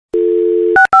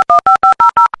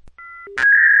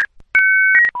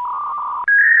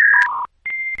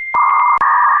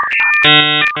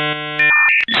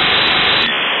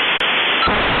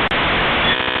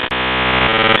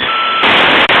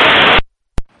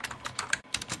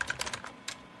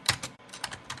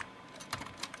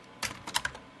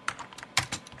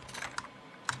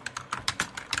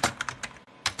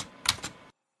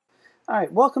All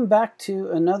right, welcome back to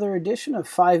another edition of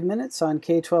 5 Minutes on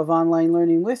K-12 Online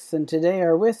Learning With, and today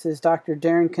our with is Dr.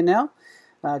 Darren Cannell,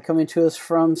 coming to us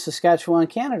from Saskatchewan,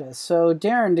 Canada. So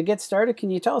Darren, to get started,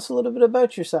 can you tell us a little bit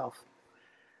about yourself?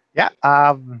 Yeah,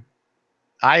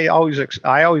 I always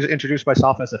introduce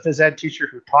myself as a phys ed teacher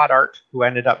who taught art, who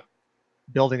ended up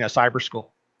building a cyber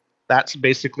school. That's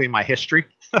basically my history.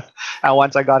 And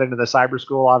once I got into the cyber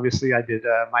school, obviously I did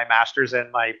my master's and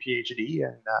my PhD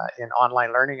in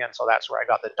online learning, and so that's where I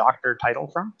got the doctor title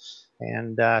from.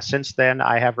 And since then,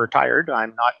 I have retired.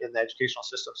 I'm not in the educational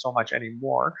system so much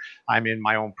anymore. I'm in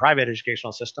my own private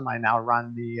educational system. I now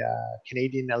run the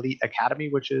Canadian Elite Academy,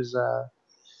 which is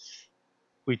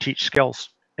we teach skills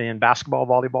in basketball,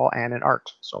 volleyball, and in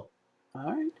art. So,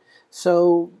 all right.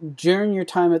 So during your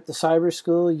time at the cyber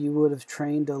school, you would have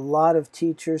trained a lot of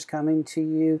teachers coming to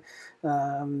you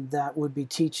that would be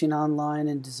teaching online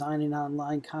and designing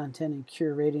online content and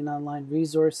curating online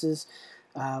resources.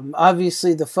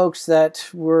 Obviously, the folks that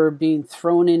were being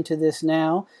thrown into this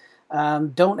now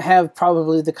don't have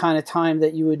probably the kind of time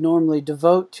that you would normally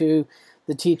devote to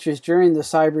the teachers during the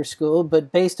cyber school,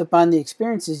 but based upon the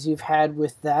experiences you've had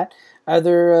with that, are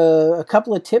there a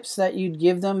couple of tips that you'd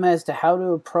give them as to how to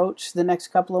approach the next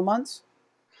couple of months?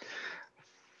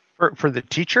 For the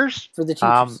teachers? For the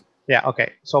teachers. Yeah,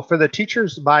 okay. So for the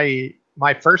teachers, my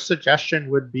first suggestion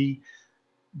would be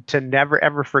to never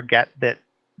ever forget that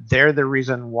they're the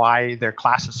reason why their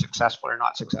class is successful or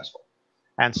not successful.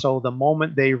 And so the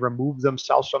moment they remove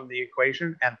themselves from the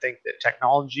equation and think that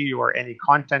technology or any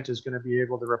content is going to be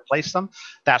able to replace them,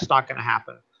 that's not going to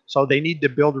happen. So they need to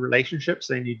build relationships,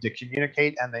 they need to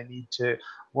communicate, and they need to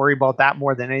worry about that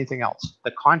more than anything else.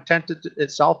 The content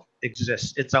itself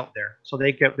exists, it's out there. So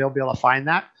they'll be able to find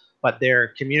that, but their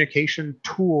communication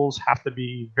tools have to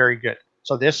be very good.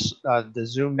 So this, the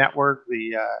Zoom network,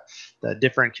 the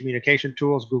different communication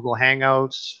tools, Google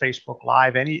Hangouts, Facebook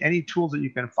Live, any tools that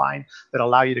you can find that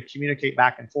allow you to communicate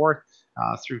back and forth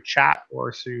through chat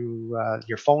or through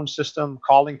your phone system,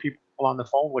 calling people on the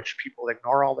phone, which people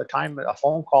ignore all the time. A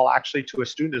phone call actually to a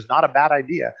student is not a bad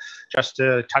idea, just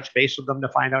to touch base with them to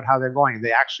find out how they're going.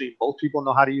 Both people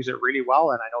know how to use it really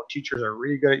well, and I know teachers are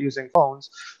really good at using phones,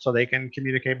 so they can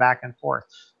communicate back and forth.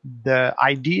 The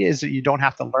idea is that you don't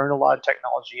have to learn a lot of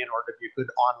technology in order to be a good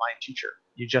online teacher.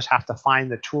 You just have to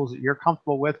find the tools that you're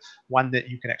comfortable with, one that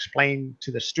you can explain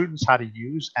to the students how to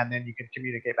use, and then you can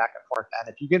communicate back and forth.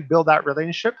 And if you can build that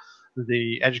relationship,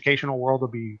 the educational world will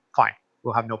be fine.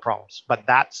 We'll have no problems. But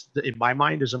that's, in my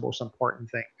mind, is the most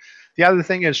important thing. The other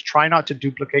thing is try not to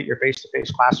duplicate your face-to-face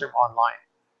classroom online.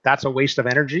 That's a waste of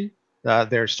energy.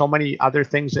 There's so many other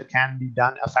things that can be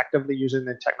done effectively using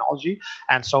the technology.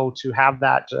 And so to have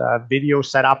that video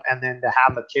set up and then to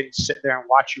have a kid sit there and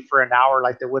watch you for an hour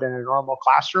like they would in a normal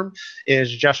classroom is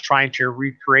just trying to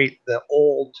recreate the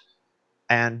old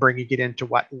and bringing it into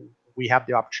what we have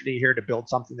the opportunity here to build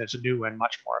something that's new and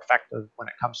much more effective when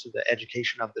it comes to the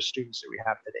education of the students that we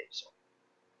have today. So,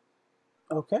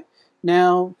 okay.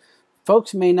 Now,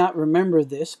 folks may not remember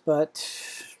this, but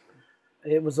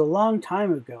it was a long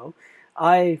time ago.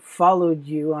 I followed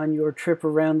you on your trip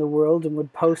around the world and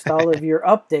would post all of your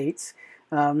updates.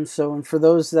 And for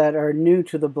those that are new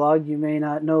to the blog, you may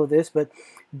not know this, but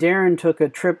Darren took a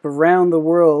trip around the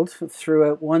world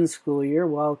throughout one school year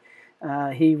while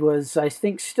he was, I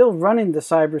think, still running the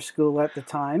cyber school at the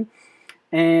time.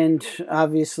 And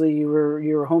obviously you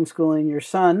were homeschooling your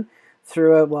son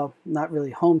throughout, well, not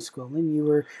really homeschooling, you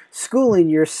were schooling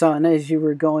your son as you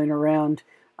were going around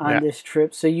on this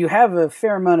trip. So you have a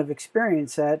fair amount of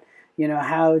experience at,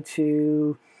 how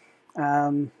to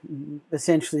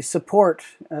essentially support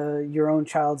your own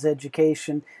child's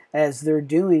education as they're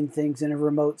doing things in a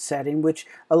remote setting, which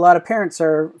a lot of parents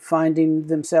are finding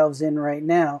themselves in right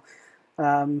now.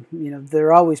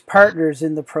 They're always partners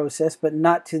in the process, but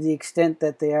not to the extent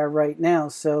that they are right now.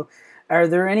 So are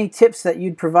there any tips that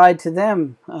you'd provide to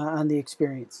them on the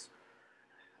experience?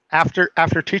 After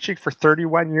teaching for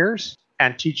 31 years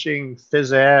and teaching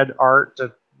phys ed, art,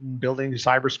 building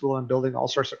cyber school and building all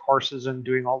sorts of courses and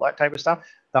doing all that type of stuff,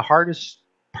 the hardest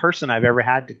person I've ever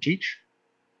had to teach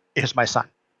is my son.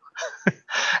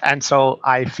 And so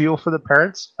I feel for the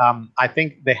parents. I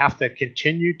think they have to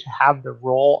continue to have the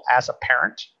role as a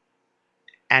parent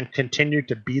and continue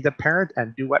to be the parent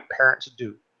and do what parents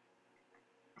do.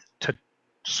 To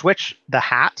switch the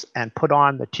hats and put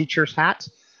on the teacher's hat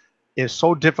is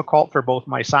so difficult for both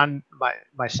my son,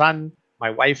 my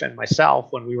wife, and myself.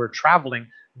 When we were traveling,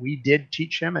 we did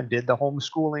teach him and did the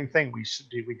homeschooling thing. We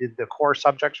did the core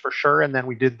subjects for sure, and then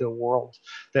we did the world,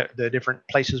 the different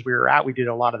places we were at. We did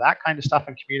a lot of that kind of stuff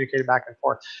and communicated back and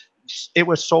forth. It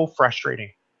was so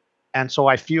frustrating And so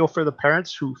I feel for the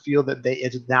parents who feel that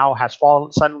it now has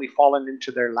suddenly fallen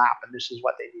into their lap, and this is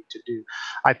what they need to do.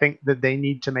 I think that they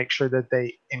need to make sure that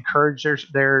they encourage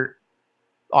their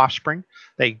offspring,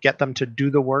 they get them to do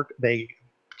the work, they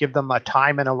give them a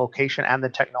time and a location and the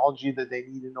technology that they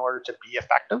need in order to be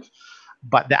effective.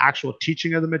 But the actual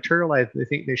teaching of the material, I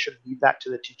think they should leave that to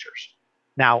the teachers.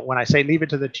 Now, when I say leave it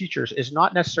to the teachers, it's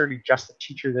not necessarily just the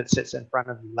teacher that sits in front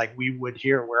of me, like we would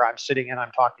here, where I'm sitting and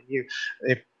I'm talking to you.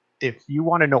 If you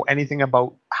want to know anything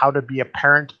about how to be a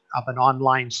parent of an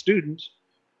online student,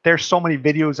 there's so many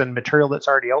videos and material that's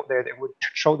already out there that would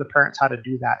show the parents how to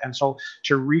do that. And so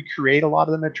to recreate a lot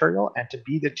of the material and to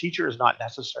be the teacher is not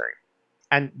necessary.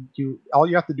 And all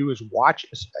you have to do is watch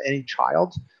any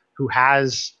child who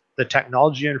has the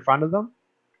technology in front of them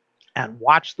and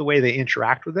watch the way they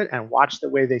interact with it and watch the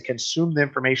way they consume the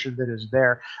information that is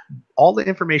there. All the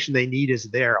information they need is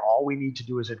there. All we need to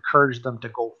do is encourage them to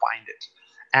go find it.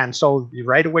 And so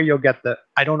right away you'll get the,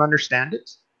 I don't understand it.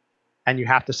 And you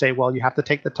have to say, well, you have to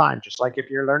take the time. Just like if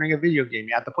you're learning a video game,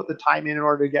 you have to put the time in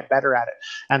order to get better at it.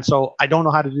 And so I don't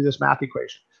know how to do this math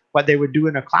equation. What they would do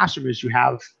in a classroom is you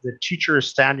have the teacher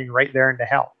standing right there to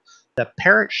help. The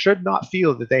parent should not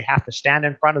feel that they have to stand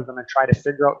in front of them and try to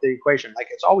figure out the equation. Like,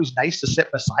 it's always nice to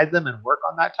sit beside them and work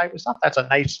on that type of stuff. That's a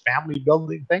nice family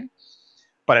building thing.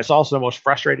 But it's also the most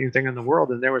frustrating thing in the world.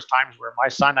 And there was times where my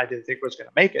son, I didn't think was going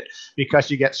to make it, because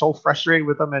you get so frustrated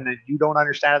with them and you don't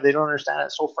understand it. They don't understand it.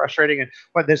 It's so frustrating. And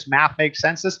but this math makes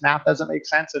sense. This math doesn't make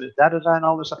sense. And it's da-da-da and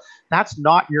all this stuff. That's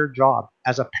not your job.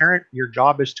 As a parent, your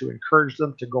job is to encourage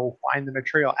them to go find the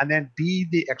material and then be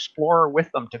the explorer with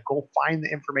them to go find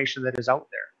the information that is out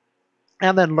there.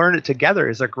 And then learn it together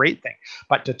is a great thing.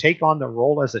 But to take on the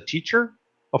role as a teacher,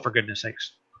 oh, for goodness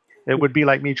sakes. It would be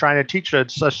like me trying to teach a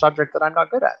subject that I'm not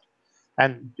good at.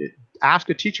 And ask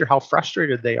a teacher how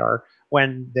frustrated they are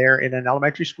when they're in an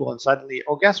elementary school and suddenly,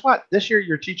 oh, guess what? This year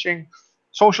you're teaching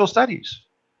social studies,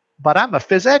 but I'm a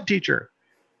phys ed teacher.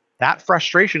 That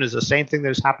frustration is the same thing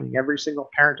that is happening every single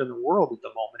parent in the world at the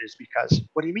moment, is because,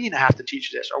 what do you mean I have to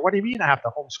teach this? Or what do you mean I have to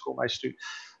homeschool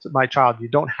my child? You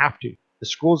don't have to. The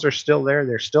schools are still there.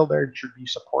 They're still there to be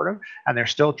supportive, and they're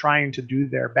still trying to do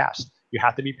their best. You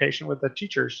have to be patient with the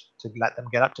teachers to let them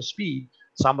get up to speed.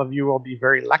 Some of you will be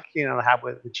very lucky and have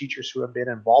with the teachers who have been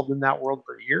involved in that world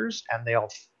for years, and they'll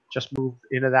just move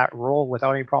into that role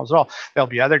without any problems at all. There'll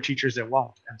be other teachers that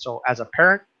won't. And so as a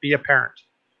parent, be a parent.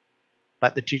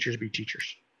 Let the teachers be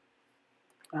teachers.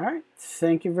 All right.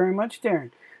 Thank you very much,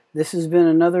 Darren. This has been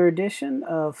another edition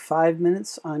of 5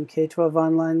 Minutes on K-12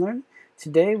 Online Learning,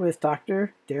 today with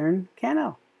Dr. Darren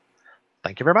Cannell.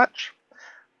 Thank you very much.